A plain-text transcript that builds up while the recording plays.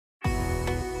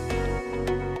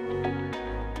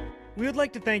We would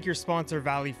like to thank your sponsor,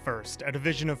 Valley First, a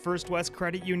division of First West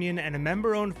Credit Union and a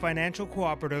member-owned financial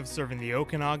cooperative serving the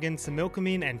Okanagan,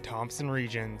 Similkameen, and Thompson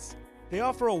regions. They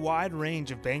offer a wide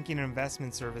range of banking and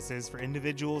investment services for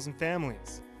individuals and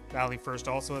families. Valley First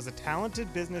also has a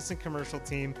talented business and commercial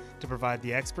team to provide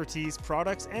the expertise,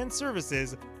 products, and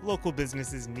services local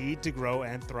businesses need to grow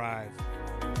and thrive.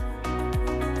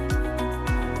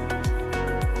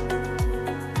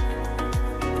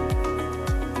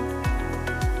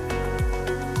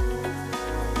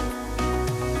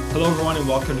 Hello, everyone, and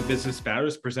welcome to Business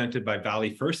Matters, presented by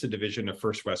Valley First, a division of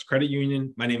First West Credit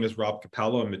Union. My name is Rob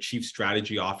Capello. I'm the Chief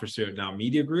Strategy Officer at Now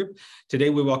Media Group. Today,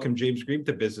 we welcome James Grieve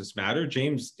to Business Matter.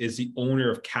 James is the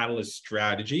owner of Catalyst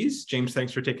Strategies. James,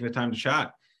 thanks for taking the time to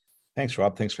chat. Thanks,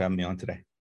 Rob. Thanks for having me on today.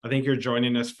 I think you're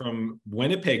joining us from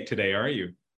Winnipeg today, are you?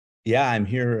 Yeah, I'm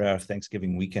here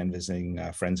Thanksgiving weekend visiting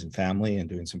friends and family and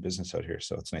doing some business out here.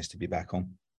 So it's nice to be back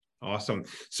home. Awesome.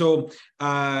 So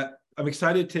I'm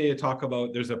excited to talk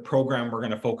about, there's a program we're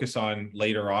going to focus on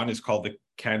later on. It's called the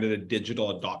Canada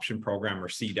Digital Adoption Program, or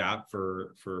CDAP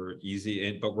for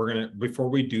easy. But before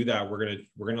we do that, we're going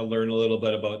to learn a little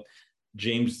bit about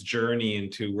James' journey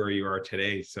into where you are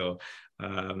today. So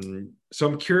I'm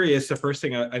curious. The first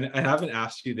thing I haven't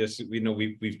asked you this,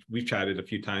 we've chatted a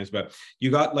few times, but you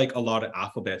got like a lot of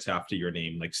alphabets after your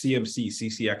name, like CMC,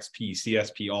 CCXP,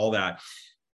 CSP, all that.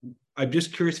 I'm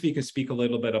just curious if you can speak a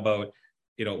little bit about,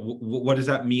 what does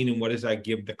that mean and what does that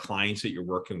give the clients that you're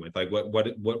working with? Like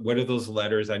what are those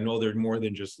letters? I know they're more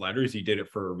than just letters. You did it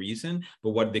for a reason,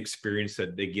 but what the experience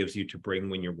that it gives you to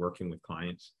bring when you're working with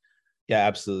clients? Yeah,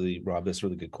 absolutely, Rob. That's a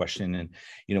really good question. And,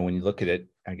 when you look at it,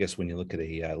 I guess when you look at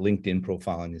a LinkedIn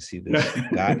profile and you see this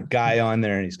guy on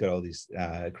there and he's got all these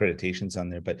accreditations on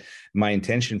there. But my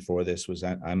intention for this was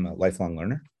I'm a lifelong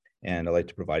learner. And I like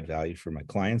to provide value for my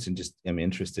clients and just am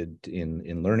interested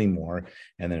in learning more.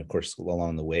 And then, of course,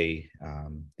 along the way,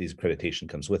 these accreditation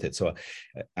comes with it. So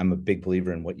I'm a big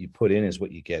believer in what you put in is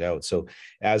what you get out. So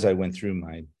as I went through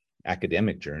my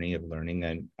academic journey of learning,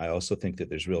 and I also think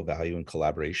that there's real value in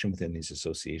collaboration within these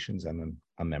associations I'm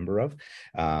a member of,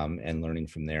 and learning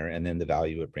from there, and then the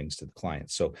value it brings to the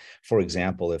clients. So, for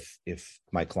example, if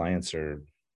my clients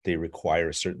they require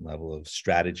a certain level of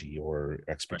strategy or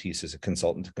expertise as a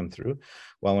consultant to come through,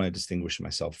 well, I want to distinguish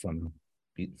myself from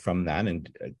that and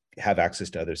have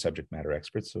access to other subject matter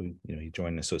experts. So, you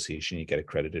join an association, you get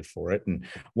accredited for it. And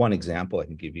one example I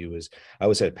can give you is I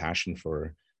always had a passion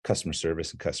for customer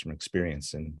service and customer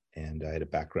experience. And I had a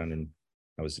background in,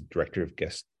 I was a director of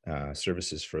guest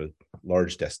services for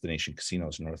large destination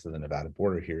casinos north of the Nevada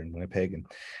border here in Winnipeg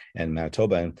and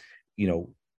Manitoba. And,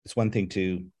 it's one thing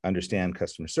to understand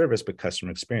customer service, but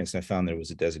customer experience. And I found there was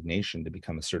a designation to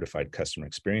become a certified customer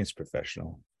experience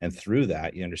professional. And through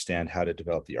that, you understand how to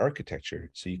develop the architecture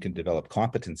so you can develop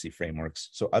competency frameworks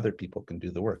so other people can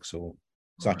do the work. So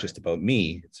it's not just about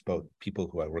me, it's about people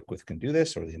who I work with can do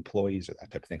this, or the employees, or that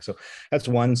type of thing. So that's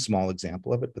one small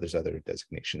example of it, but there's other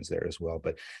designations there as well.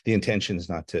 But the intention is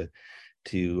not to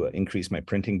increase my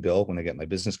printing bill when I get my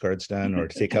business cards done, or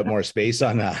to take up more space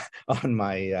on my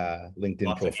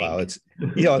LinkedIn profile. It's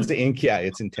the ink. Yeah,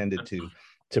 it's intended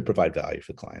to provide value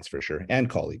for clients for sure, and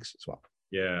colleagues as well.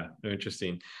 Yeah,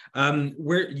 interesting.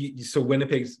 So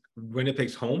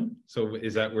Winnipeg's home. So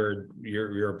is that where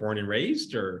you're born and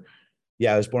raised, or?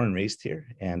 Yeah, I was born and raised here,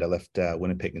 and I left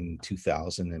Winnipeg in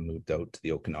 2000 and moved out to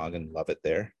the Okanagan. Love it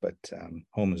there, but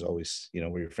home is always,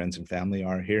 where your friends and family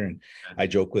are here. And I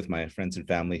joke with my friends and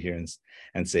family here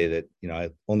and say that, I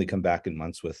only come back in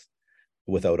months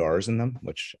without R's in them,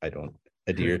 which I don't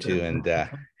adhere to, and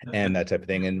that type of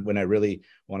thing. And when I really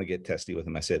want to get testy with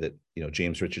them, I say that,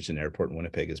 James Richardson Airport in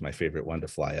Winnipeg is my favorite one to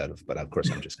fly out of. But of course,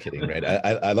 I'm just kidding, right?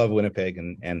 I love Winnipeg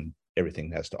and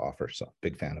everything it has to offer. So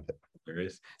big fan of it. There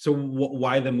is. So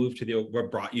why the move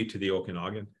what brought you to the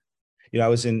Okanagan? I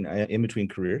was in between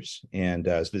careers, and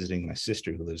I was visiting my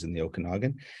sister who lives in the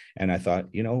Okanagan. And I thought,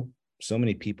 so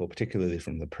many people, particularly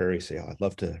from the prairie, say, oh, I'd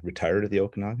love to retire to the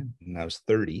Okanagan. And I was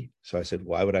 30. So I said,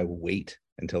 why would I wait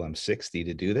until I'm 60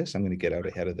 to do this? I'm going to get out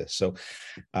ahead of this. So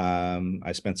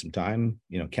I spent some time,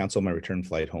 canceled my return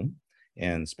flight home,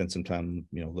 and spent some time,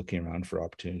 looking around for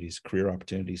career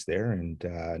opportunities there, and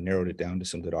narrowed it down to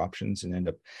some good options, and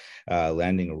ended up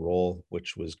landing a role,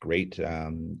 which was great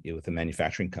with a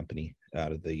manufacturing company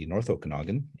out of the North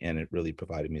Okanagan. And it really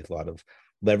provided me with a lot of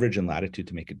leverage and latitude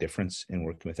to make a difference in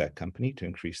working with that company to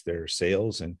increase their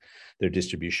sales and their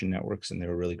distribution networks. And they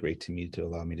were really great to me to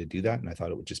allow me to do that. And I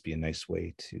thought it would just be a nice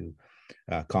way to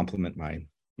complement my,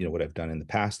 what I've done in the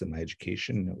past and my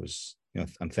education. It was,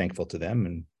 I'm thankful to them,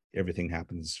 and everything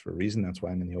happens for a reason. That's why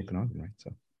I'm in the Okanagan, right?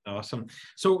 So Awesome.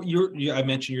 So I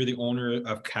mentioned you're the owner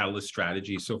of Catalyst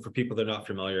Strategies. So for people that are not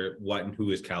familiar, what and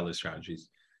who is Catalyst Strategies?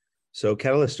 So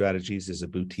Catalyst Strategies is a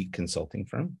boutique consulting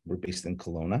firm. We're based in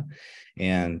Kelowna.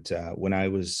 And when I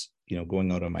was,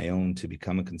 going out on my own to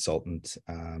become a consultant,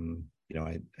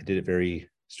 I did it very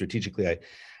strategically.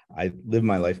 I live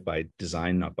my life by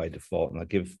design, not by default. And I'll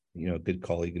give, a good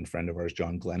colleague and friend of ours,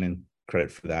 John Glennon, credit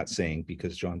for that saying,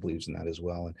 because John believes in that as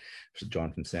well. And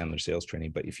John from Sandler Sales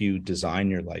Training. But if you design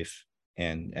your life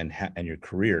and your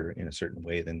career in a certain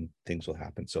way, then things will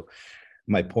happen. So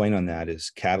my point on that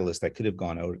is Catalyst, I could have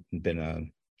gone out and been a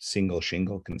single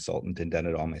shingle consultant and done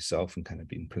it all myself and kind of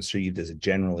been perceived as a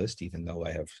generalist, even though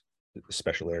I have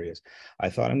special areas. I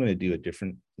thought I'm going to do it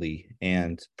differently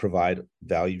and provide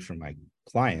value for my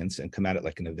clients and come at it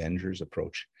like an Avengers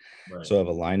approach. Right. So I've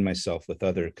aligned myself with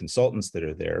other consultants that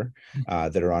are there,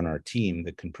 that are on our team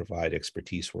that can provide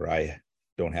expertise where I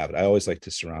don't have it. I always like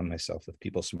to surround myself with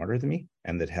people smarter than me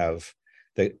and that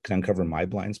can uncover my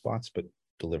blind spots, but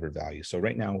deliver value. So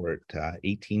right now we're at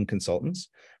 18 consultants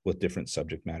with different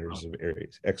subject matters of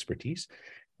areas expertise.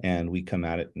 And we come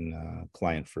at it in a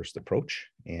client-first approach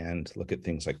and look at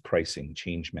things like pricing,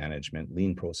 change management,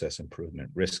 lean process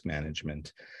improvement, risk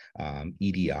management,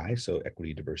 EDI, so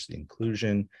equity, diversity,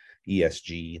 inclusion,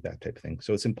 ESG, that type of thing.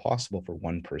 So it's impossible for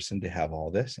one person to have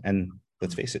all this. And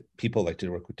let's face it, people like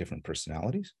to work with different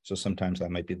personalities. So sometimes I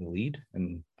might be the lead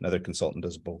and another consultant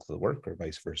does both the work or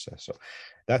vice versa. So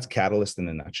that's Catalyst in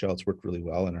a nutshell. It's worked really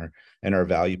well. And our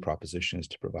value proposition is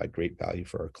to provide great value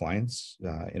for our clients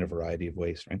in a variety of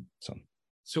ways, right? So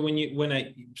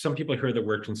some people hear the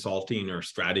word consulting or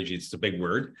strategy, it's a big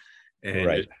word. And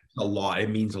right. It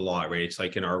means a lot, right? It's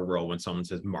like in our world when someone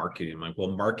says marketing, I'm like,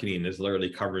 well, marketing literally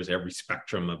covers every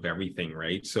spectrum of everything,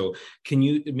 right? So can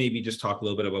you maybe just talk a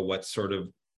little bit about what sort of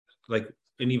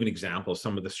and even example,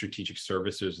 some of the strategic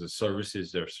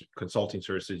services, or consulting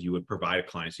services you would provide a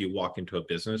client? So you walk into a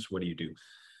business, what do you do?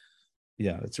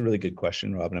 Yeah, that's a really good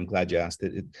question, Rob, and I'm glad you asked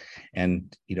it.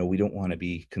 And we don't want to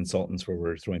be consultants where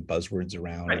we're throwing buzzwords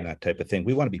around right. and that type of thing.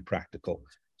 We want to be practical.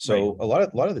 So right.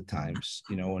 a lot of the times,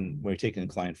 when we're taking a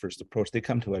client first approach, they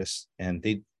come to us and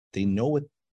they know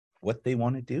what they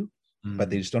want to do, but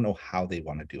they just don't know how they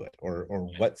want to do it or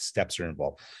what steps are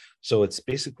involved. So it's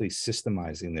basically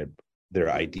systemizing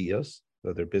their ideas,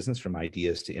 or their business from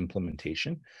ideas to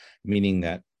implementation, meaning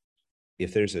that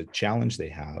if there's a challenge they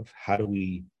have, how do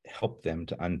we help them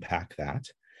to unpack that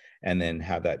and then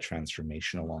have that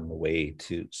transformation along the way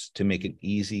to make it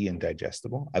easy and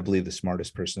digestible? I believe the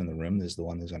smartest person in the room is the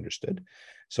one who's understood.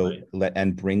 So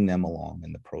and bring them along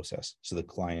in the process. So the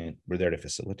client, we're there to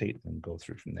facilitate and go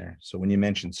through from there. So when you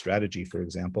mentioned strategy, for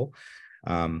example,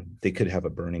 they could have a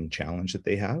burning challenge that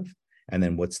they have. And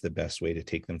then what's the best way to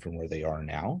take them from where they are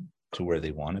now to where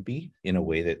they want to be in a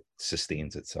way that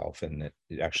sustains itself and that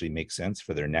it actually makes sense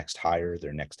for their next hire,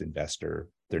 their next investor,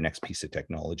 their next piece of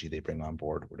technology they bring on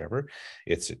board, whatever.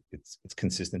 It's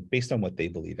consistent based on what they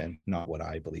believe in, not what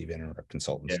I believe in or our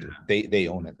consultants do. They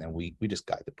own it, and we just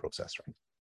guide the process, right?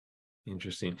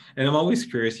 Interesting. And I'm always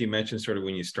curious, you mentioned sort of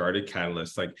when you started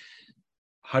Catalyst,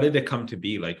 how did it come to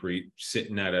be? Were you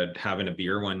sitting having a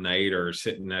beer one night or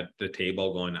sitting at the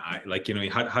table going,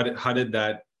 how did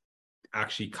that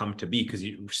actually come to be? Because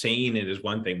you saying it is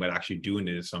one thing, but actually doing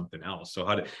it is something else. So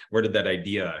where did that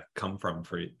idea come from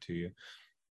to you?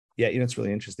 Yeah, it's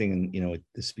really interesting, and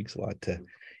this speaks a lot to,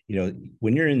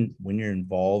 when you're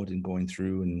involved in going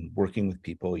through and working with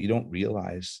people, you don't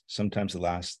realize sometimes the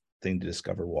last thing to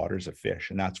discover water is a fish,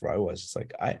 and that's where I was. It's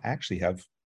like I actually have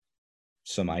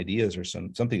some ideas or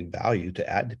something value to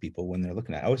add to people when they're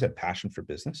looking at it. I always had passion for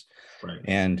business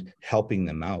and helping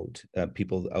them out,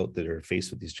 people out that are faced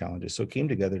with these challenges. So it came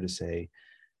together to say,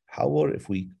 how about if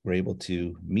we were able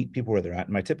to meet people where they're at?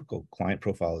 My typical client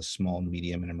profile is small,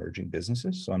 medium, and emerging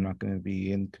businesses. So I'm not going to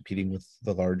be competing with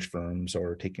the large firms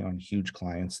or taking on huge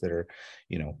clients that are,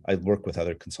 I work with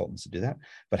other consultants to do that.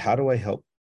 But how do I help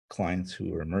clients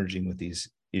who are emerging with these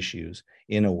issues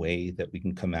in a way that we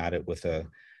can come at it with a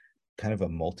kind of a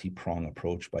multi-prong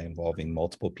approach by involving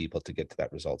multiple people to get to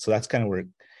that result? So that's kind of where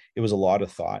it was a lot of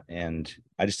thought. And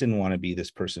I just didn't want to be this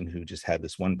person who just had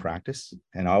this one practice.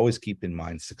 And I always keep in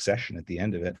mind succession at the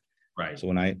end of it. Right. So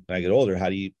when I get older, how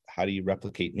do you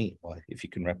replicate me? Well, if you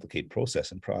can replicate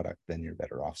process and product, then you're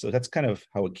better off. So that's kind of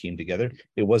how it came together.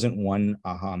 It wasn't one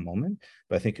aha moment,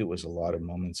 but I think it was a lot of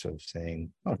moments of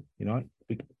saying, oh, you know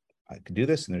what, I could do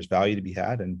this and there's value to be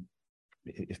had. And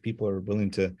if people are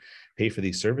willing to pay for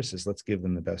these services, let's give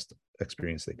them the best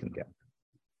experience they can get.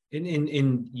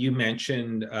 And you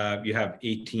mentioned you have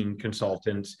 18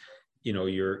 consultants.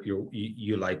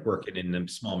 you like working in the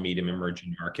small, medium,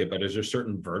 emerging market, but is there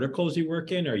certain verticals you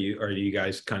work in, or you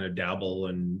guys kind of dabble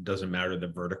and doesn't matter the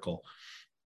vertical?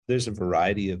 There's a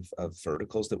variety of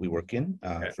verticals that we work in,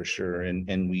 for sure,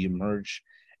 and we emerge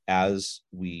as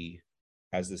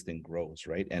this thing grows,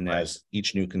 right? And as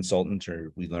each new consultant,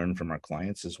 or we learn from our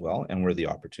clients as well, and where the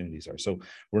opportunities are. So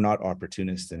we're not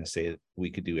opportunists and say that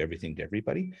we could do everything to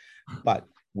everybody, but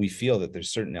we feel that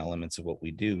there's certain elements of what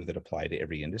we do that apply to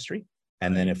every industry.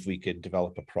 And then if we could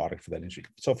develop a product for that industry.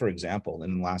 So for example,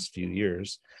 in the last few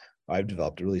years, I've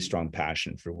developed a really strong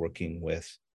passion for working with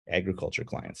agriculture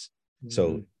clients.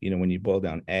 So, when you boil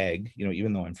down ag,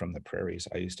 even though I'm from the prairies,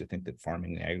 I used to think that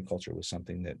farming and agriculture was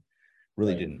something that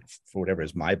really didn't, for whatever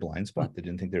is my blind spot, they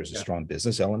didn't think there was a strong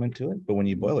business element to it. But when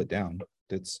you boil it down,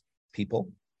 it's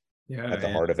people at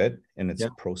the heart of it, and it's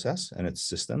process, and it's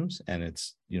systems, and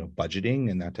it's, budgeting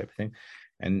and that type of thing.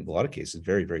 And in a lot of cases,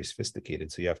 very, very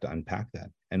sophisticated. So you have to unpack that.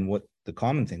 And what the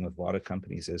common thing with a lot of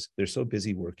companies is they're so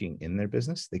busy working in their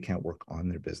business, they can't work on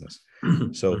their business.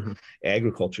 So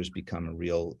agriculture has become a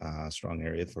real strong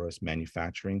area for us,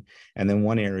 manufacturing. And then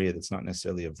one area that's not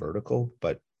necessarily a vertical,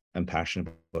 but I'm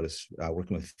passionate about is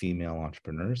working with female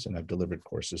entrepreneurs. And I've delivered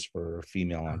courses for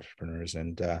female entrepreneurs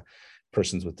and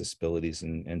persons with disabilities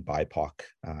and BIPOC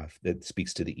that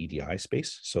speaks to the EDI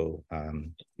space. So,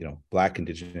 Black,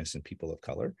 Indigenous, and people of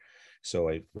color. So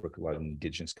I work a lot in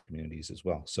Indigenous communities as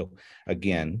well. So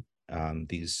again,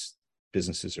 these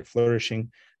businesses are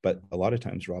flourishing, but a lot of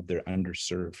times, Rob, they're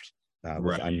underserved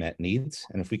with unmet needs.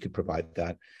 And if we could provide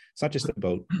that, it's not just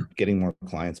about getting more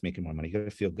clients, making more money. You got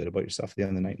to feel good about yourself at the end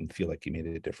of the night and feel like you made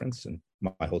a difference. And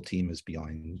my whole team is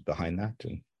behind that,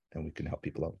 and we can help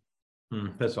people out.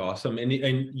 That's awesome. And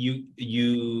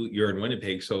you're in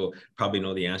Winnipeg, so probably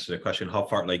know the answer to the question. How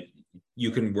far, like,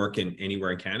 you can work in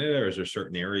anywhere in Canada, or is there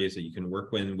certain areas that you can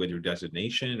work with your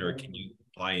designation, or can you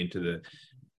fly into the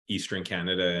Eastern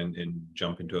Canada and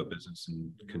jump into a business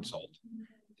and consult?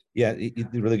 Yeah,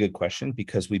 it's a really good question,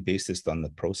 because we base this on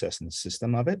the process and the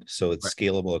system of it. So it's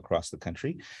scalable across the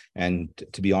country. And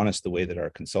to be honest, the way that our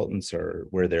consultants are,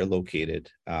 where they're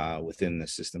located within the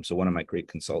system. So one of my great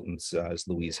consultants is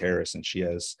Louise Harris, and she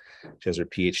has her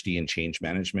PhD in change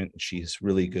management. She's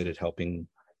really good at helping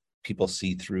people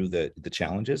see through the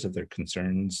challenges of their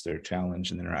concerns, their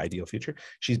challenge, and then our ideal future.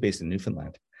 She's based in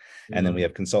Newfoundland. And then we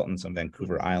have consultants on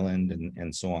Vancouver Island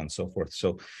and so on and so forth.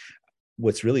 So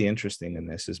what's really interesting in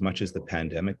this, as much as the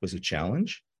pandemic was a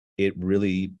challenge, it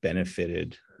really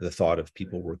benefited the thought of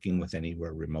people working with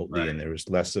anywhere remotely. And there was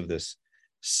less of this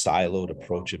siloed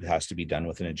approach. It has to be done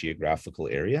within a geographical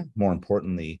area. More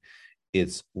importantly,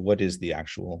 it's what is the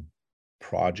actual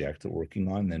project we're working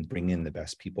on, then bring in the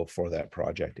best people for that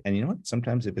project. And you know what?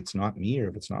 Sometimes if it's not me, or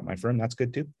if it's not my firm, that's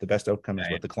good too. The best outcome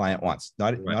is what the client wants.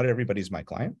 Not everybody's my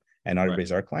client, and not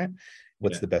everybody's our client.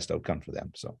 What's the best outcome for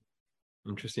them? So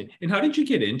interesting. And how did you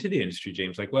get into the industry,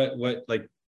 James? Like what like,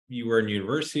 you were in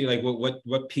university, like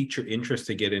what piqued your interest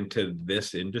to get into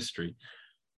this industry?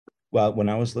 Well, when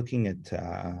I was looking at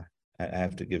I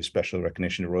have to give special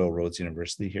recognition to Royal Roads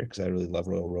University here, because I really love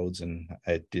Royal Roads, and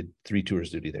I did 3 tours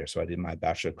duty there. So I did my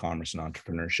Bachelor of Commerce and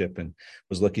Entrepreneurship, and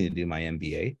was looking to do my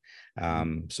MBA.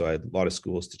 So I had a lot of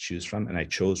schools to choose from, and I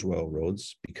chose Royal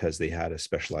Roads because they had a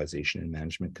specialization in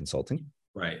management consulting.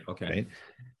 Right. Okay. Right?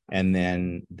 And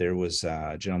then there was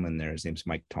a gentleman there, his name's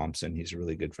Mike Thompson. He's a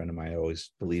really good friend of mine. I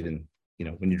always believe in,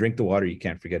 when you drink the water, you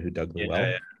can't forget who dug the well.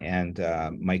 Yeah.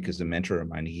 And Mike is a mentor of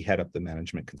mine. He had up the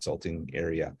management consulting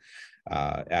area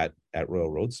at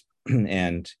Royal Roads.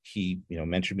 And he,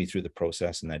 mentored me through the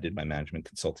process, and I did my management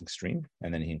consulting stream.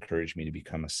 And then he encouraged me to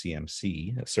become a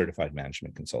CMC, a certified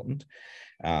management consultant,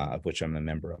 of which I'm a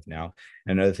member of now.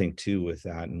 Another thing too with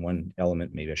that, and one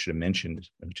element maybe I should have mentioned,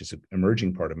 which is an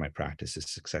emerging part of my practice,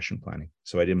 is succession planning.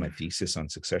 So I did my thesis on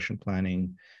succession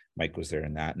planning. Mike was there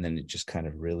in that. And then it just kind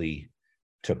of really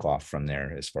took off from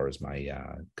there as far as my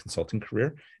consulting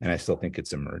career. And I still think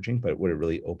it's emerging, but what it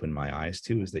really opened my eyes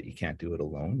to is that you can't do it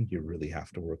alone. You really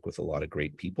have to work with a lot of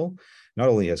great people, not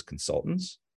only as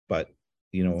consultants, but,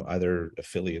 other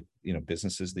affiliate,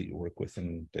 businesses that you work with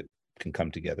and that can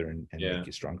come together and make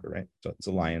you stronger, right? So it's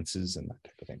alliances and that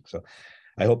type of thing. So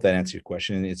I hope that answers your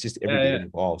question. It's just every day it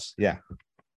evolves. Yeah.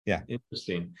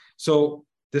 Interesting. So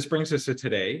this brings us to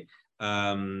today.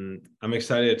 I'm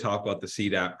excited to talk about the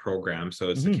CDAP program. So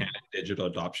it's the Canada Digital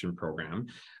Adoption Program.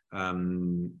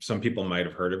 Some people might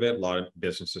have heard of it. A lot of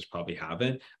businesses probably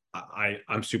haven't.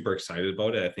 I'm super excited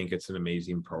about it. I think it's an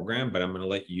amazing program, but I'm going to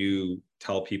let you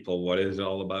tell people what is it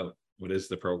all about. What is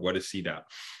CDAP?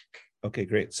 Okay,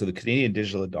 great. So the Canadian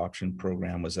Digital Adoption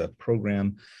Program was a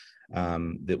program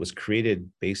that was created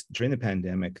based during the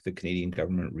pandemic. The Canadian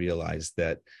government realized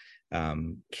that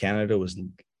Canada was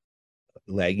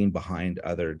lagging behind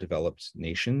other developed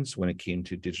nations when it came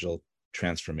to digital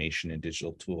transformation and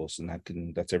digital tools, and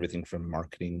that's everything from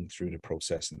marketing through to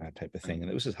process and that type of thing.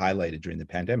 And it was just highlighted during the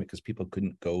pandemic because people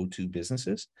couldn't go to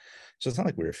businesses, so it's not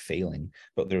like we were failing,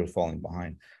 but they were falling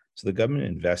behind. So the government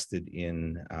invested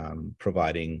in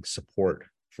providing support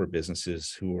for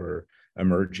businesses who are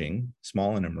emerging,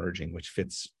 small and emerging, which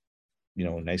fits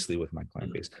nicely with my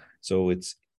client base. So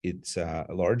it's a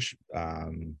large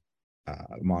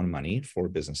amount of money for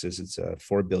businesses. It's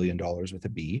 $4 billion with a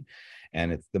B,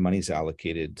 and the money's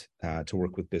allocated to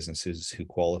work with businesses who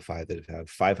qualify that have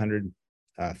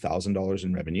 $500,000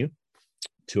 in revenue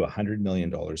to $100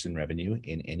 million in revenue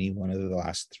in any one of the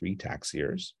last 3 tax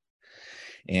years.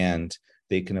 And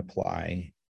they can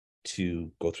apply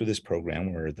to go through this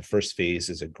program where the first phase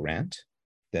is a grant,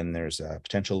 then there's a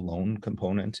potential loan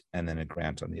component, and then a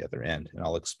grant on the other end. And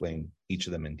I'll explain each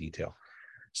of them in detail.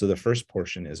 So the first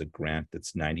portion is a grant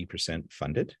that's 90%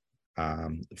 funded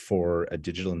for a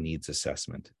digital needs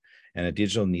assessment. And a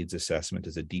digital needs assessment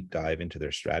is a deep dive into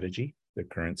their strategy, their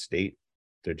current state,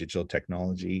 their digital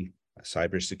technology,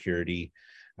 cybersecurity,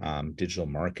 digital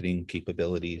marketing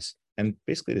capabilities, and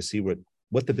basically to see what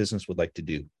the business would like to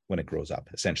do when it grows up,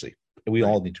 essentially. We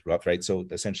all need to grow up, right? So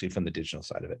essentially from the digital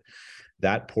side of it.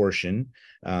 That portion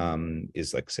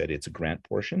is, like I said, it's a grant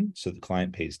portion. So the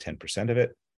client pays 10% of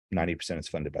it, 90% is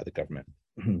funded by the government.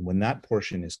 When that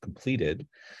portion is completed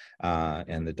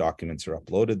and the documents are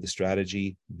uploaded, the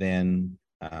strategy, then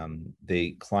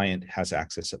the client has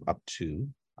access of up to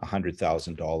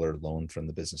 $100,000 loan from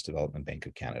the Business Development Bank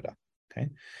of Canada. Okay,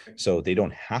 so they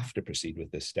don't have to proceed with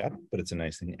this step, but it's a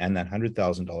nice thing. And that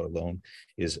 $100,000 loan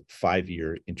is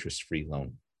 5-year interest-free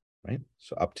loan, right?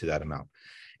 So up to that amount.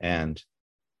 And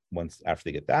once after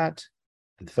they get that,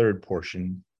 the third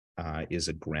portion is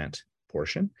a grant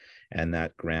portion, and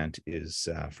that grant is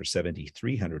for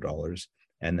 $7,300,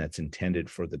 and that's intended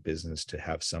for the business to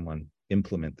have someone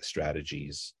implement the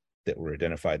strategies that were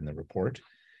identified in the report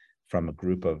from a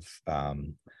group of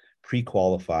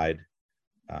pre-qualified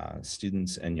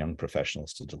students and young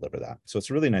professionals to deliver that. So it's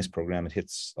a really nice program. It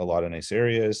hits a lot of nice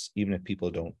areas. Even if people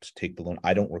don't take the loan,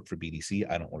 I don't work for BDC,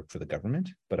 I don't work for the government,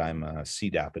 but I'm a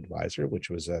CDAP advisor, which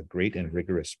was a great and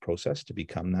rigorous process to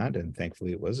become that. And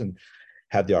thankfully it was, and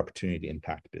had the opportunity to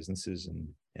impact businesses,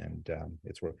 and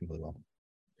it's working really well.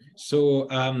 So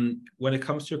when it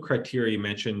comes to criteria, you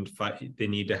mentioned businesses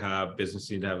need to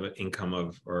have an income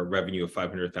of or revenue of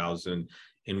 500,000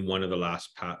 in one of the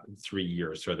last 3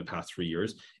 years, or the past 3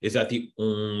 years. Is that the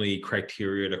only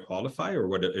criteria to qualify,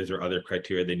 or is there other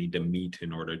criteria they need to meet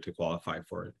in order to qualify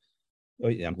for it? Oh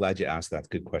yeah, I'm glad you asked that.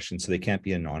 Good question. So they can't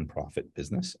be a nonprofit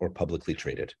business or publicly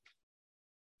traded.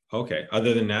 Okay.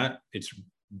 Other than that, it's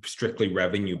strictly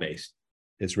revenue based.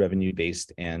 It's revenue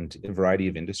based and a variety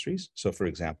of industries. So for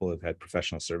example, I've had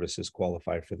professional services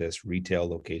qualify for this, retail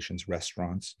locations,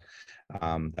 restaurants,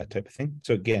 that type of thing.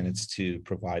 So again, it's to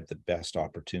provide the best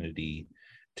opportunity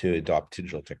to adopt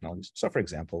digital technologies. So for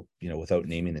example, without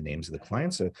naming the names of the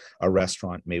clients, a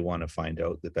restaurant may want to find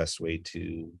out the best way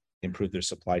to improve their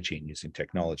supply chain using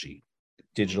technology.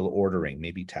 Digital ordering,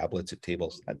 maybe tablets at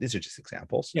tables. These are just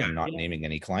examples. Yeah, I'm not naming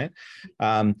any client,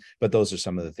 but those are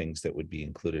some of the things that would be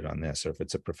included on this. Or if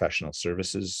it's a professional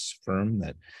services firm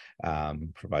that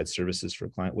provides services for a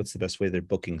client, what's the best way? Their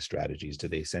booking strategies? Do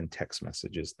they send text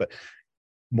messages? But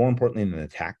more importantly than the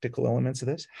tactical elements of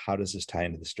this, how does this tie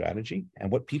into the strategy?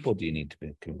 And what people do you need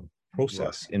to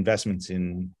process? Right. Investments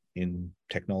in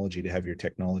technology to have your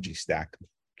technology stack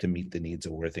to meet the needs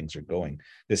of where things are going.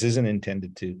 This isn't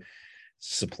intended to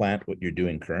supplant what you're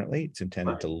doing currently. It's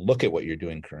intended to look at what you're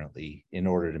doing currently in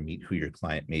order to meet who your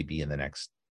client may be in the next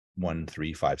 1,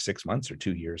 3, 5, 6 months or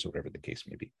 2 years, or whatever the case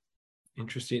may be.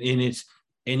 Interesting. And it's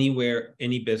anywhere,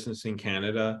 any business in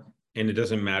Canada, and it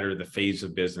doesn't matter the phase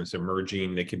of business,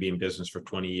 emerging, they could be in business for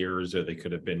 20 years, or they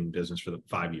could have been in business for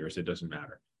 5 years. It doesn't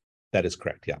matter. That is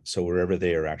correct. Yeah. So wherever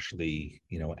they are actually,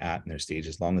 at in their stage,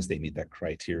 as long as they meet that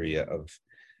criteria of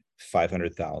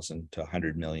 500,000 to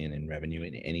 100 million in revenue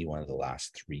in any one of the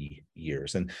last 3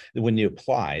 years. And when you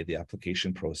apply, the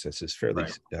application process is fairly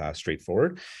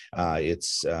straightforward.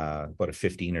 It's about a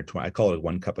 15 or 20, I call it a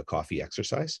 1 cup of coffee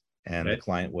exercise. And the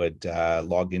client would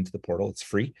log into the portal. It's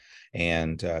free.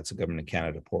 And it's a Government of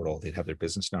Canada portal. They'd have their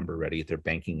business number ready, their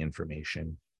banking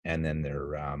information, and then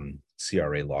their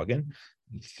CRA login.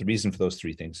 The reason for those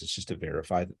 3 things is just to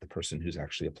verify that the person who's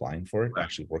actually applying for it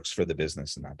actually works for the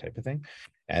business and that type of thing.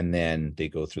 And then they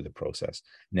go through the process.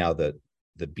 Now, the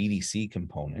the BDC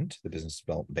component, the Business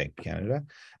Development Bank of Canada,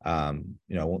 I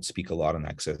won't speak a lot on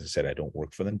that because, as I said, I don't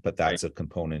work for them, but that's a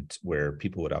component where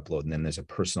people would upload, and then there's a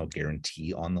personal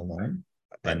guarantee on the loan.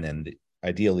 Right. And then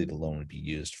ideally the loan would be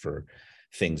used for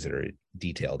things that are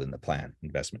detailed in the plan,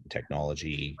 investment in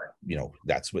technology.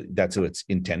 That's what it's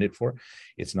intended for.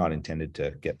 It's not intended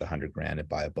to get the $100,000 and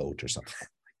buy a boat or something like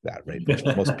that, right?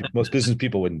 Most business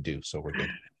people wouldn't do, so we're good.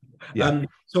 Yeah.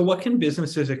 So what can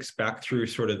businesses expect through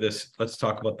sort of this? Let's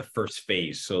talk about the first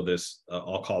phase. So this,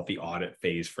 I'll call it the audit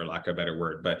phase for lack of a better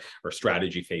word, or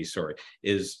strategy phase, sorry,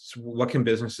 is what can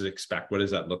businesses expect? What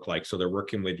does that look like? So they're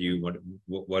working with you.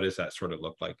 What does that sort of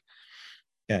look like?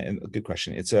 Yeah, and a good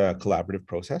question. It's a collaborative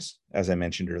process. As I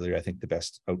mentioned earlier, I think the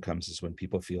best outcomes is when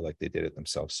people feel like they did it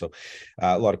themselves. So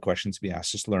a lot of questions to be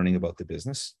asked, just learning about the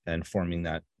business and forming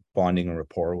that bonding and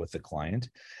rapport with the client,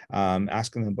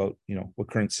 asking them about, what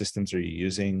current systems are you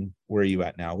using? Where are you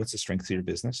at now? What's the strengths of your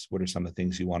business? What are some of the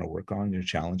things you want to work on, your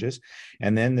challenges?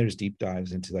 And then there's deep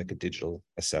dives into like a digital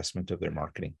assessment of their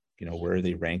marketing. Where are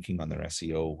they ranking on their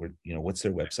SEO? What's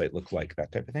their website look like?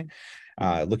 That type of thing.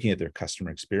 Looking at their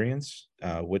customer experience,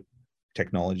 what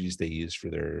technologies they use for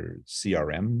their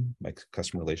CRM, like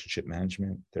customer relationship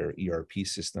management, their ERP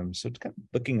systems. So it's kind of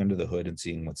looking under the hood and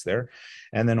seeing what's there.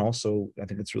 And then also, I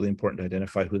think it's really important to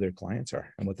identify who their clients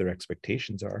are and what their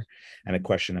expectations are. And a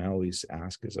question I always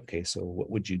ask is, okay, so what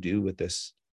would you do with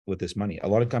this money? A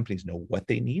lot of companies know what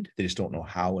they need. They just don't know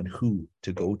how and who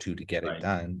to go to get it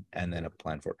done, and then a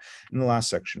plan for it. In the last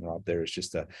section, Rob, there is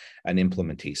just an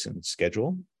implementation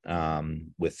schedule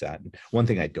with that. One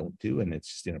thing I don't do, and it's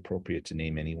just inappropriate to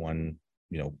name any one,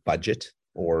 budget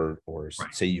or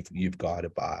say you've got to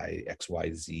buy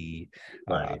XYZ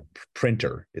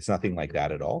printer. It's nothing like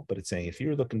that at all. But it's saying, if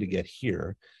you're looking to get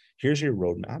here, here's your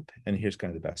roadmap, and here's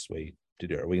kind of the best way to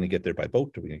do it. Are we going to get there by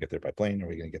boat? Are we going to get there by plane? Are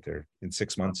we going to get there in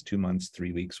 6 months, 2 months,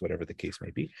 3 weeks, whatever the case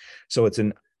may be? So it's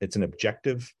an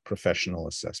objective professional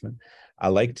assessment. I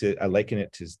liken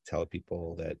it to tell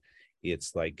people that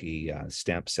it's like a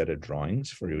stamped set of drawings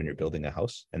for you when you're building a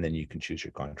house, and then you can choose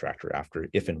your contractor after,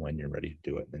 if and when you're ready to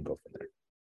do it, and then go from there.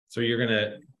 So you're going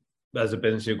to, as a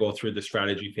business, you go through the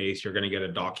strategy phase, you're going to get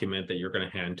a document that you're going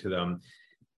to hand to them.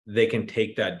 They can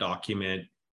take that document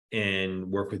and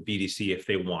work with BDC if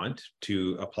they want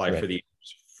to apply for the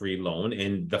free loan,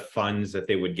 and the funds that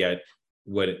they would get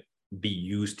would be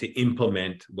used to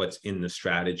implement what's in the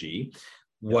strategy.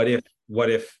 What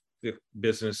if the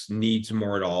business needs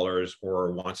more dollars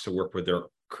or wants to work with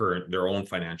their own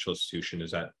financial institution?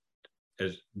 Is that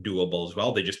as doable as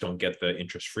well? They just don't get the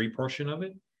interest-free portion of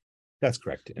it? That's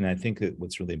correct. And I think that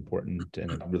what's really important,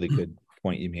 and a really good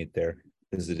point you made there,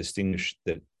 is to distinguish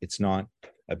that it's not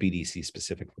a BDC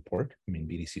specific report. I mean,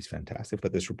 BDC is fantastic,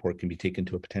 but this report can be taken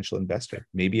to a potential investor.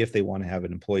 Maybe if they want to have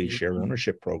an employee share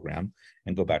ownership program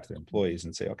and go back to their employees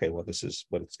and say, okay, well, this is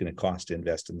what it's going to cost to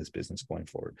invest in this business going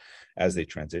forward. As they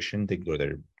transition, they can go to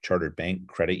their chartered bank,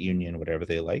 credit union, whatever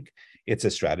they like. It's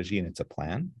a strategy and it's a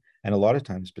plan. And a lot of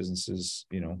times businesses,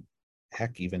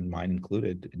 heck, even mine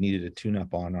included, needed a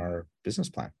tune-up on our business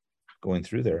plan going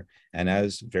through there. And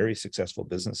as very successful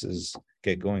businesses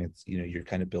get going, it's, you're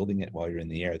kind of building it while you're in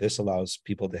the air. This allows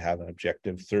people to have an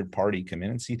objective third party come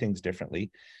in and see things differently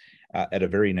at a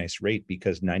very nice rate,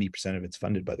 because 90% of it's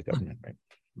funded by the government, right?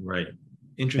 Right.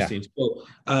 Interesting.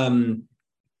 Yeah. So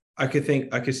I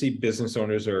could see business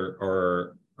owners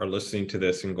are listening to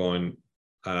this and going,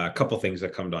 a couple of things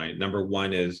that come to mind. Number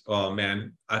one is, oh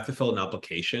man, I have to fill an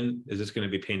application. Is this going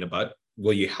to be a pain in the butt?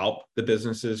 Will you help the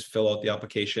businesses fill out the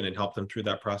application and help them through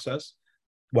that process?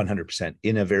 100%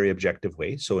 in a very objective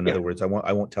way. So in other words, I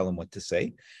won't tell them what to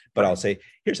say, but I'll say,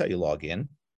 here's how you log in.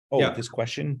 This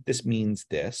question, this means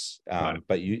this,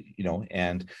 but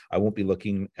and I won't be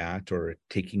looking at or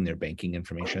taking their banking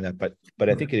information on that, but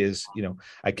I think it is,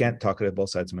 I can't talk about both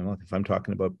sides of my mouth. If I'm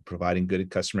talking about providing good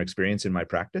customer experience in my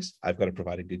practice, I've got to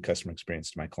provide a good customer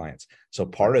experience to my clients. So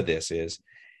part of this is,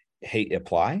 hey,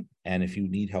 apply. And if you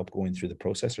need help going through the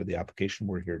process or the application,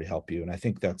 we're here to help you. And I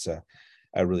think that's a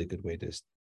really good way to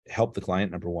help the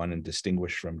client, number one, and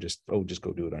distinguish from just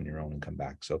go do it on your own and come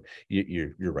back. So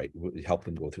you're right. Help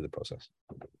them go through the process.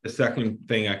 The second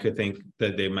thing I could think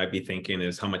that they might be thinking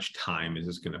is, how much time is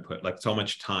this going to put? Like, so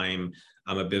much time.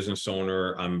 I'm a business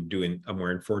owner. I'm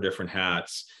wearing 4 different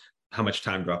hats. How much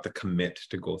time do I have to commit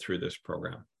to go through this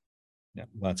program? Yeah,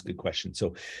 well, that's a good question.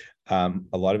 So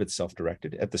a lot of it's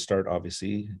self-directed at the start.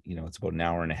 Obviously, it's about an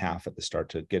hour and a half at the start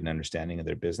to get an understanding of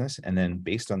their business. And then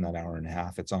based on that hour and a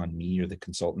half, it's on me or the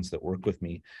consultants that work with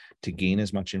me to gain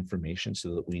as much information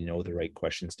so that we know the right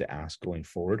questions to ask going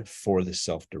forward for the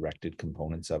self-directed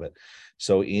components of it.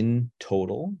 So in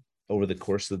total, over the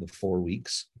course of the 4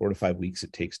 to 5 weeks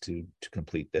it takes to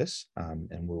complete this.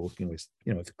 And we're working with,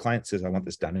 if the client says, I want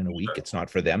this done in a week, it's not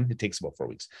for them. It takes about 4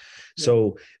 weeks. Yeah.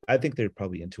 So I think they're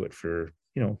probably into it for,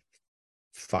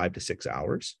 5 to 6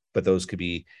 hours, but those could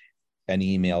be an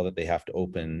email that they have to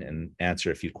open and answer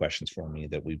a few questions for me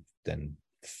that we then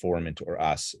form into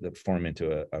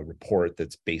a report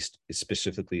that's based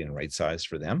specifically and right size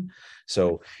for them.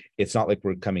 So it's not like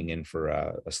we're coming in for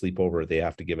a sleepover. They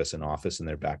have to give us an office in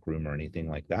their back room or anything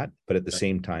like that. But at the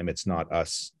same time, it's not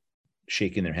us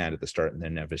shaking their hand at the start and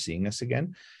then never seeing us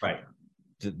again. Right.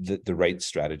 The right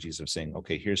strategies of saying,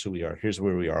 okay, here's who we are, here's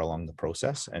where we are along the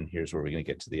process, and here's where we're going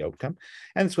to get to the outcome.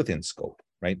 And it's within scope,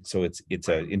 right? So it's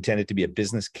intended to be a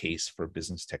business case for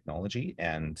business technology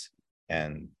and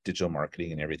digital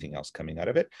marketing and everything else coming out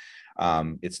of it.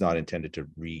 It's not intended to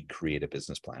recreate a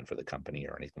business plan for the company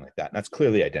or anything like that. And that's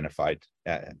clearly identified,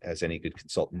 as any good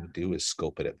consultant would do, is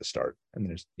scope it at the start. And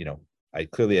there's, I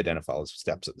clearly identify all the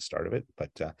steps at the start of it,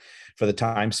 but for the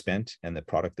time spent and the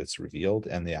product that's revealed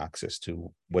and the access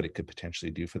to what it could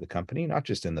potentially do for the company, not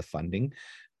just in the funding,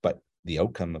 but the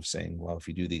outcome of saying, well, if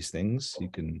you do these things, you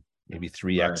can maybe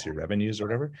 3x your revenues or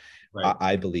whatever. Right.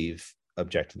 I believe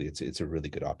objectively it's a really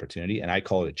good opportunity, and I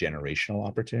call it a generational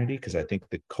opportunity, because I think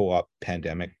the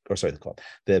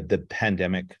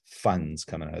pandemic funds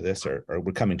coming out of this are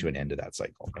we're coming to an end of that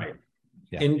cycle. Right.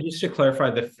 Yeah. And just to clarify,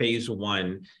 the phase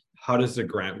one, how does the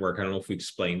grant work? I don't know if we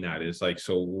explained that. Is like,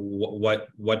 so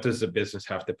what does the business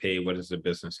have to pay? What does the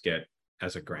business get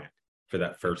as a grant for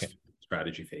that first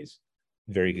strategy phase?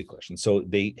 Very good question. So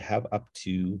they have up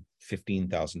to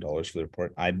 $15,000 for the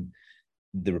report.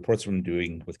 The reports I'm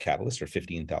doing with Catalyst are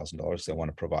 $15,000. They want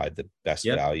to provide the best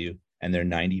value, and they're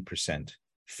 90%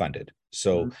 funded.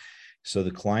 So, so the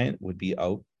client would be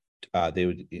out, they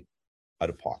would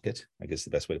out of pocket, I guess the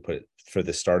best way to put it, for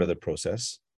the start of the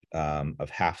process, of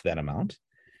half that amount.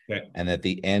 Okay. And at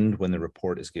the end, when the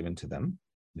report is given to them,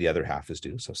 the other half is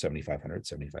due. So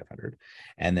 7,500.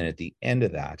 And then at the end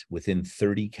of that, within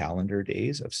 30 calendar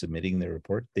days of submitting their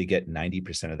report, they get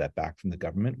 90% of that back from the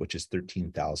government, which is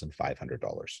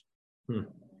 $13,500.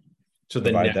 So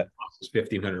the net cost is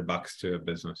 $1,500 to a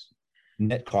business.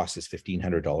 Net cost is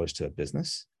 $1,500 to a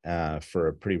business for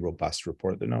a pretty robust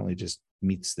report that not only just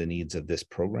meets the needs of this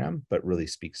program, but really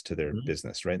speaks to their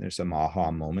business, right? And there's some aha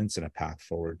moments and a path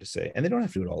forward to say, and they don't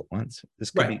have to do it all at once.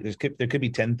 This could be, there could be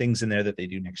 10 things in there that they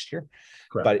do next year.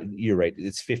 Correct. But you're right,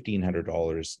 it's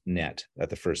 $1,500 net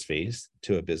at the first phase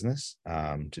to a business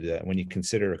to do that. When you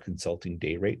consider a consulting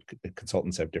day rate,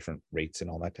 consultants have different rates and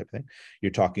all that type of thing.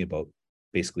 You're talking about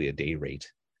basically a day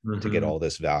rate to get all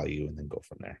this value and then go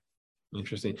from there.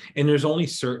 Interesting. And there's only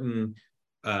certain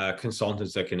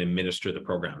consultants that can administer the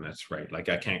program. That's right. Like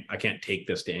I can't take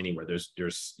this to anywhere.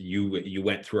 You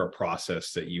went through a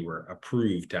process that you were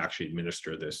approved to actually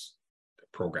administer this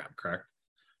program, correct?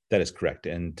 That is correct.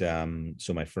 And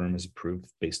so my firm is approved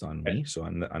based on me. So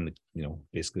I'm the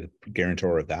basically the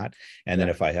guarantor of that. And then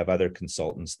if I have other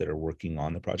consultants that are working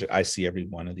on the project, I see every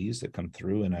one of these that come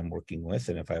through and I'm working with.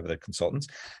 And if I have other consultants,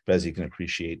 but as you can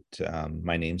appreciate,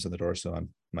 my name's on the door. So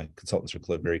my consultants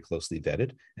are very closely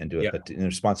vetted and do it. But in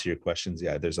response to your questions,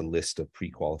 there's a list of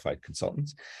pre-qualified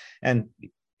consultants. And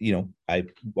I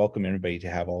welcome everybody to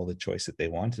have all the choice that they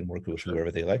want and work with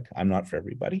whoever they like. I'm not for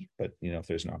everybody, but if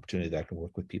there's an opportunity that I can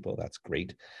work with people, that's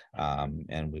great.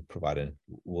 And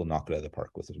we'll knock it out of the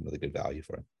park with some really good value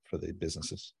for the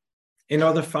businesses. And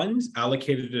are the funds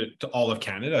allocated to all of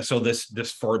Canada? So this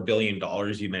 $4 billion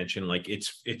you mentioned, like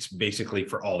it's basically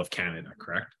for all of Canada,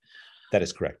 correct? That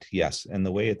is correct. Yes. And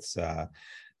the way it's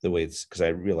because I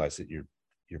realize that you're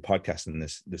podcasting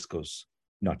this goes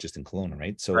not just in Kelowna,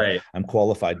 right? So I'm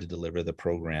qualified to deliver the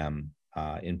program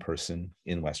in person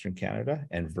in Western Canada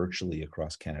and virtually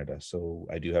across Canada. So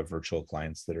I do have virtual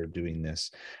clients that are doing this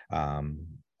on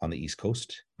the East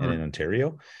Coast and in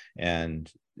Ontario. And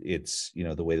it's,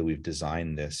 the way that we've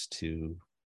designed this to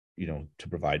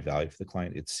provide value for the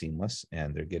client, it's seamless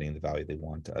and they're getting the value they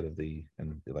want out of the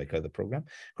program.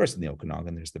 Of course, in the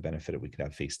Okanagan, there's the benefit that we could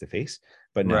have face-to-face,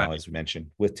 but now, as we mentioned,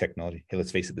 with technology, hey,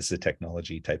 let's face it, this is a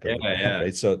technology type of event,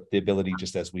 right? So the ability,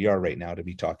 just as we are right now, to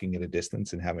be talking at a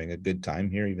distance and having a good time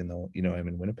here, even though, I'm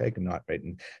in Winnipeg and not right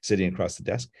and sitting across the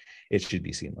desk, it should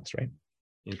be seamless, right?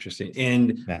 Interesting.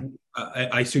 And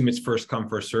I assume it's first come,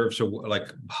 first serve. So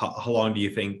like how long do you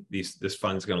think this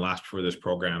fund's going to last before this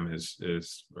program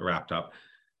is wrapped up?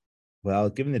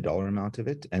 Well, given the dollar amount of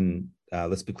it, and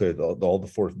let's be clear, all the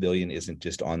 $4 billion isn't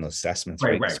just on the assessments,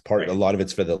 right? A lot of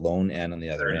it's for the loan and on the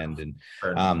other end.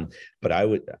 And but I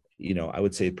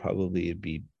would say probably it'd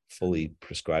be fully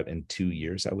prescribed in 2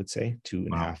 years, I would say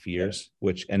 2.5 years,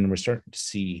 and we're starting to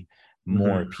see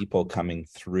more people coming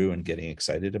through and getting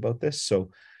excited about this. So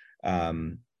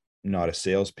not a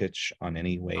sales pitch on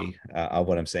any way of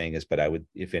what I'm saying is, but I would,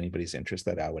 if anybody's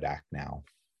interested, I would act now.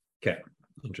 Okay.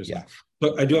 Interesting. Yeah.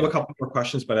 So I do have a couple more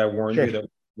questions, but I warned Sure. you that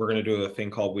we're going to do a thing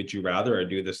called Would You Rather. I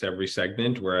do this every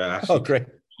segment where I ask Oh, you great.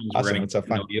 we're Awesome. going It's to so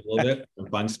fun. know you a little bit, some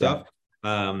fun stuff.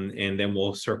 And then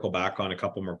we'll circle back on a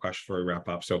couple more questions before we wrap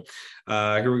up. So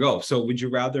here we go. So would you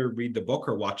rather read the book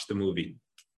or watch the movie?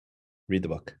 Read the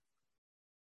book.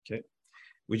 Okay.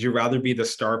 Would you rather be the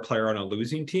star player on a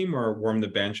losing team or warm the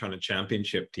bench on a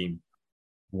championship team?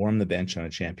 Warm the bench on a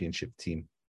championship team.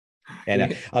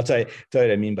 And I'll tell you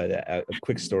what I mean by that. A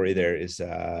quick story there is,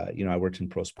 I worked in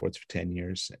pro sports for 10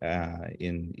 years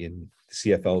in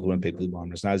CFL, the Winnipeg Blue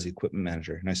Bombers, and I was the equipment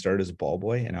manager. And I started as a ball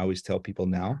boy. And I always tell people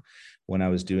now, when I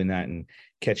was doing that and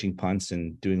catching punts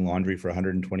and doing laundry for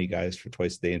 120 guys for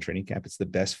twice a day in training camp, it's the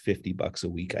best $50 a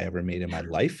week I ever made in my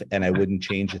life. And I wouldn't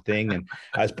change a thing. And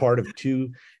as part of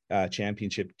two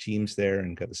championship teams there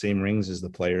and got the same rings as the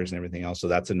players and everything else. So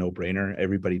that's a no-brainer.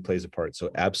 Everybody plays a part. So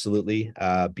absolutely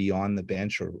be on the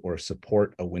bench or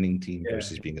support a winning team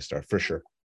versus being a star, for sure.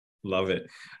 Love it.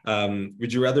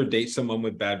 Would you rather date someone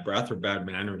with bad breath or bad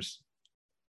manners?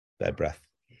 Bad breath.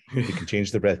 You can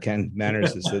change the breath.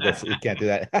 Manners is you can't do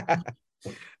that.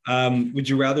 Would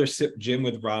you rather sip gin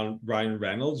with Ryan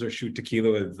Reynolds or shoot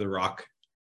tequila with The Rock?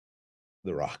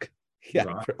 The Rock.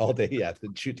 Yeah, for all day. Yeah,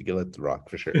 shoot tequila at The Rock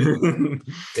for sure.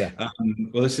 Yeah.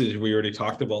 Well, we already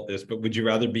talked about this, but would you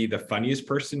rather be the funniest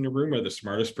person in the room or the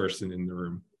smartest person in the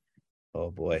room?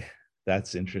 Oh boy,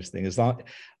 that's interesting. As long,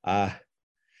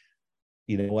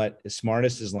 you know what,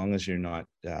 smartest as long as you're not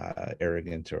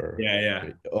arrogant or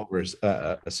over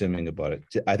assuming about it.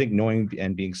 I think knowing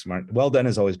and being smart, well done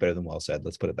is always better than well said.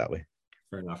 Let's put it that way.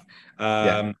 Fair enough.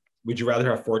 Would you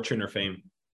rather have fortune or fame?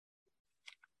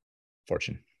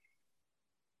 Fortune.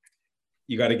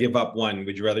 You got to give up one.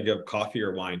 Would you rather give up coffee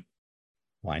or wine?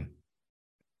 Wine.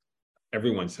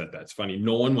 Everyone said that. It's funny.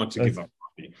 No one wants to give up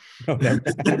coffee. No, never.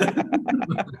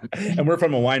 And we're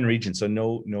from a wine region, so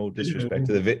no disrespect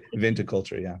to the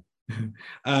viticulture. Yeah.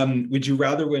 Would you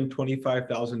rather win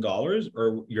 $25,000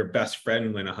 or your best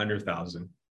friend win 100,000?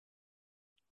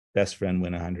 Best friend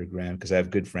win 100 grand because I have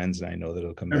good friends and I know that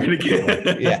it'll come back.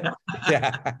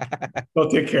 Yeah. They'll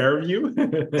take care of you.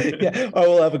 Yeah. I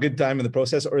will have a good time in the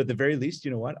process, or at the very least,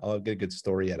 you know what? I'll get a good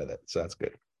story out of it. So that's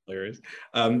good. Hilarious.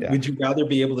 Would you rather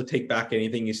be able to take back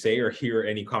anything you say or hear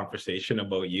any conversation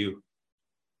about you?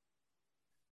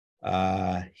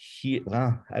 Well,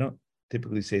 I don't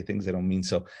typically say things I don't mean.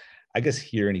 So I guess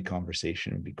hear any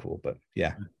conversation would be cool, but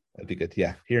yeah, that'd be good.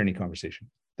 Yeah. Hear any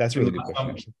conversation. That's a really good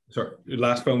question. Sorry,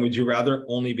 last one. Would you rather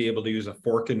only be able to use a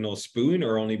fork and no spoon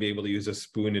or only be able to use a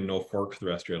spoon and no fork for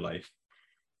the rest of your life?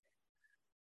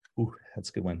 Ooh, that's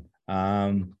a good one.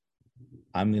 I'm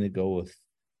going to go with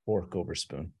fork over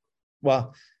spoon.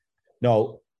 Well,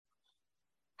 no.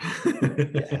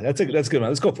 Yeah, that's a good one.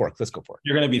 Let's go fork.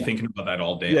 You're going to be thinking about that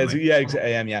all day. I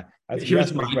am. Yeah.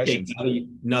 Here's my take.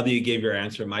 Now that you gave your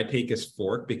answer, my take is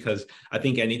fork because I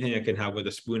think anything I can have with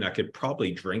a spoon, I could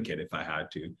probably drink it if I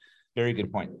had to. Very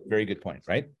good point.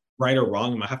 Right? Right or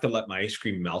wrong, I might have to let my ice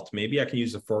cream melt. Maybe I can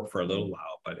use a fork for a little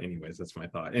while, but anyways, that's my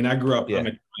thought. And I grew up, I'm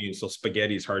Italian, so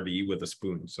spaghetti is hard to eat with a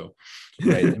spoon. So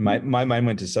right. My mind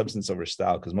went to substance over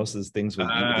style because most of the things we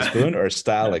eat with a spoon are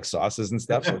style, like sauces and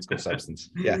stuff. So let's go substance.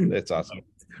 Yeah, that's awesome.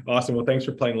 Awesome. Well, thanks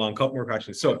for playing along. Couple more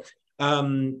questions. So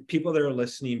people that are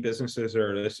listening, businesses that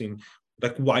are listening,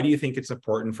 like, why do you think it's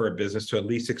important for a business to at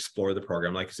least explore the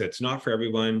program? Like I said, it's not for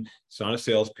everyone. It's not a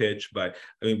sales pitch, but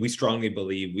I mean, we strongly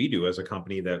believe, we do as a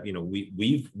company, that, you know,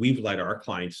 we've let our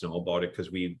clients know about it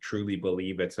because we truly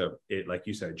believe it's like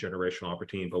you said, a generational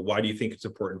opportunity. But why do you think it's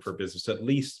important for a business to at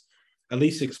least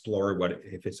explore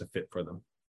if it's a fit for them?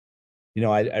 You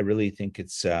know, I really think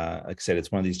it's, like I said,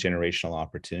 it's one of these generational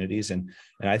opportunities. And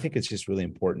I think it's just really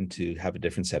important to have a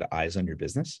different set of eyes on your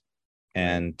business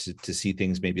and to see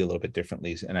things maybe a little bit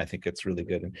differently. And I think it's really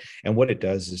good. And what it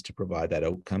does is to provide that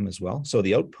outcome as well. So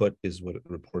the output is what a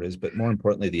report is, but more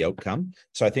importantly, the outcome.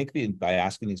 So I think by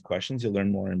asking these questions, you'll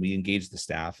learn more, and we engage the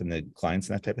staff and the clients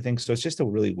and that type of thing. So it's just a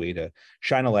really way to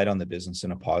shine a light on the business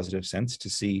in a positive sense to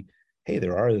see, hey,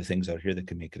 there are other things out here that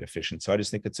can make it efficient. So I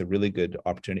just think it's a really good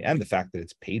opportunity. And the fact that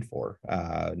it's paid for,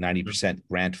 90%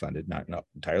 grant funded, not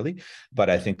entirely, but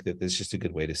I think that it's just a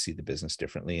good way to see the business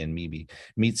differently and maybe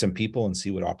meet some people and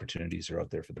see what opportunities are out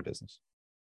there for the business.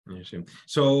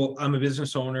 So I'm a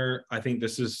business owner. I think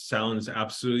this sounds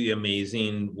absolutely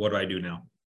amazing. What do I do now?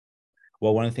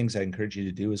 Well, one of the things I encourage you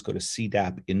to do is go to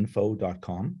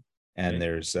cdapinfo.com. And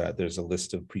there's a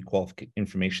list of pre-qualified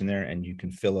information there, and you can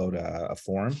fill out a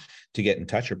form to get in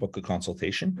touch or book a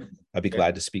consultation. I'd be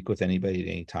glad to speak with anybody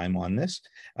at any time on this.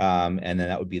 And then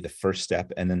that would be the first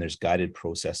step. And then there's guided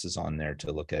processes on there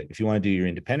to look at. If you want to do your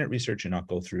independent research and not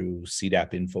go through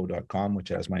cdapinfo.com, which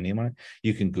has my name on it,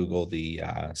 you can Google the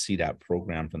CDAP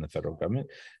program from the federal government.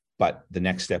 But the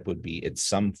next step would be it's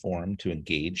some form to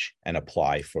engage and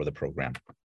apply for the program.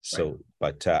 So,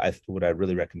 but what I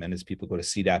really recommend is people go to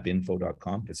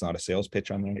cdapinfo.com. It's not a sales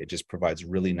pitch on there. It just provides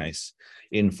really nice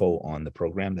info on the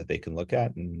program that they can look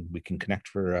at, and we can connect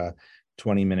for a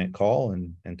 20-minute call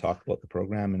and talk about the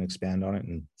program and expand on it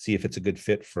and see if it's a good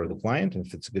fit for the client and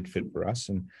if it's a good fit for us,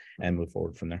 and move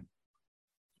forward from there.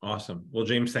 Awesome. Well,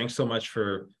 James, thanks so much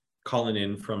for calling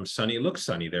in from sunny. It looks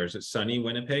sunny there. Is it sunny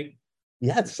Winnipeg?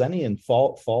 Yeah, it's sunny, and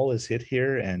fall is hit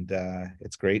here, and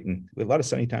it's great. And we have a lot of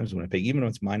sunny times in Winnipeg. Even when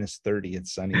it's -30,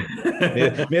 it's sunny.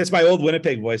 Maybe it's my old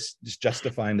Winnipeg voice just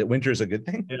justifying that winter is a good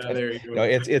thing. Yeah, there you go. No,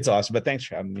 it's awesome. But thanks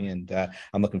for having me, and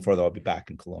I'm looking forward. I'll be back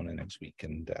in Kelowna next week,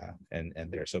 and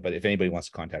there. So, but if anybody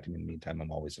wants to contact me in the meantime,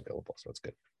 I'm always available. So it's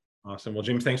good. Awesome. Well,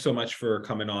 James, thanks so much for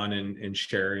coming on and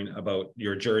sharing about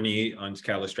your journey on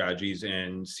Catalyst Strategies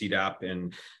and CDAP.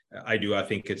 And I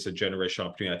think it's a generational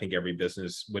opportunity. I think every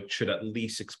business should at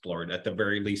least explore it, at the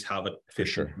very least have a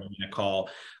call,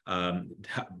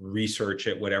 research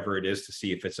it, whatever it is, to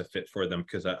see if it's a fit for them.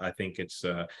 Because I think it's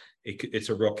a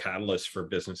real catalyst for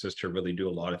businesses to really do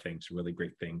a lot of things, really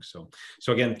great things.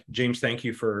 So again, James, thank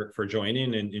you for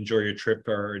joining, and enjoy your trip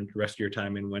or the rest of your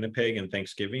time in Winnipeg and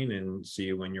Thanksgiving, and see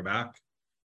you when you're back.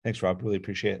 Thanks, Rob. Really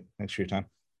appreciate it. Thanks for your time.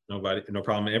 No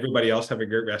problem. Everybody else, have a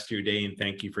great rest of your day, and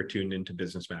thank you for tuning into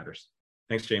Business Matters.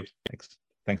 Thanks, James.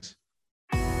 Thanks.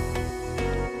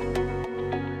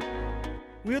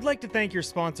 We would like to thank your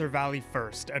sponsor, Valley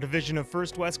First, a division of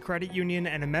First West Credit Union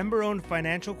and a member-owned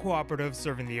financial cooperative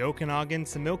serving the Okanagan,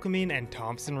 Similkameen, and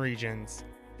Thompson regions.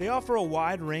 They offer a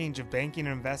wide range of banking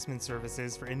and investment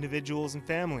services for individuals and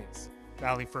families.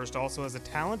 Valley First also has a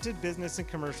talented business and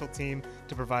commercial team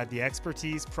to provide the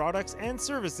expertise, products, and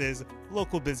services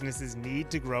local businesses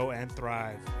need to grow and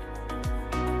thrive.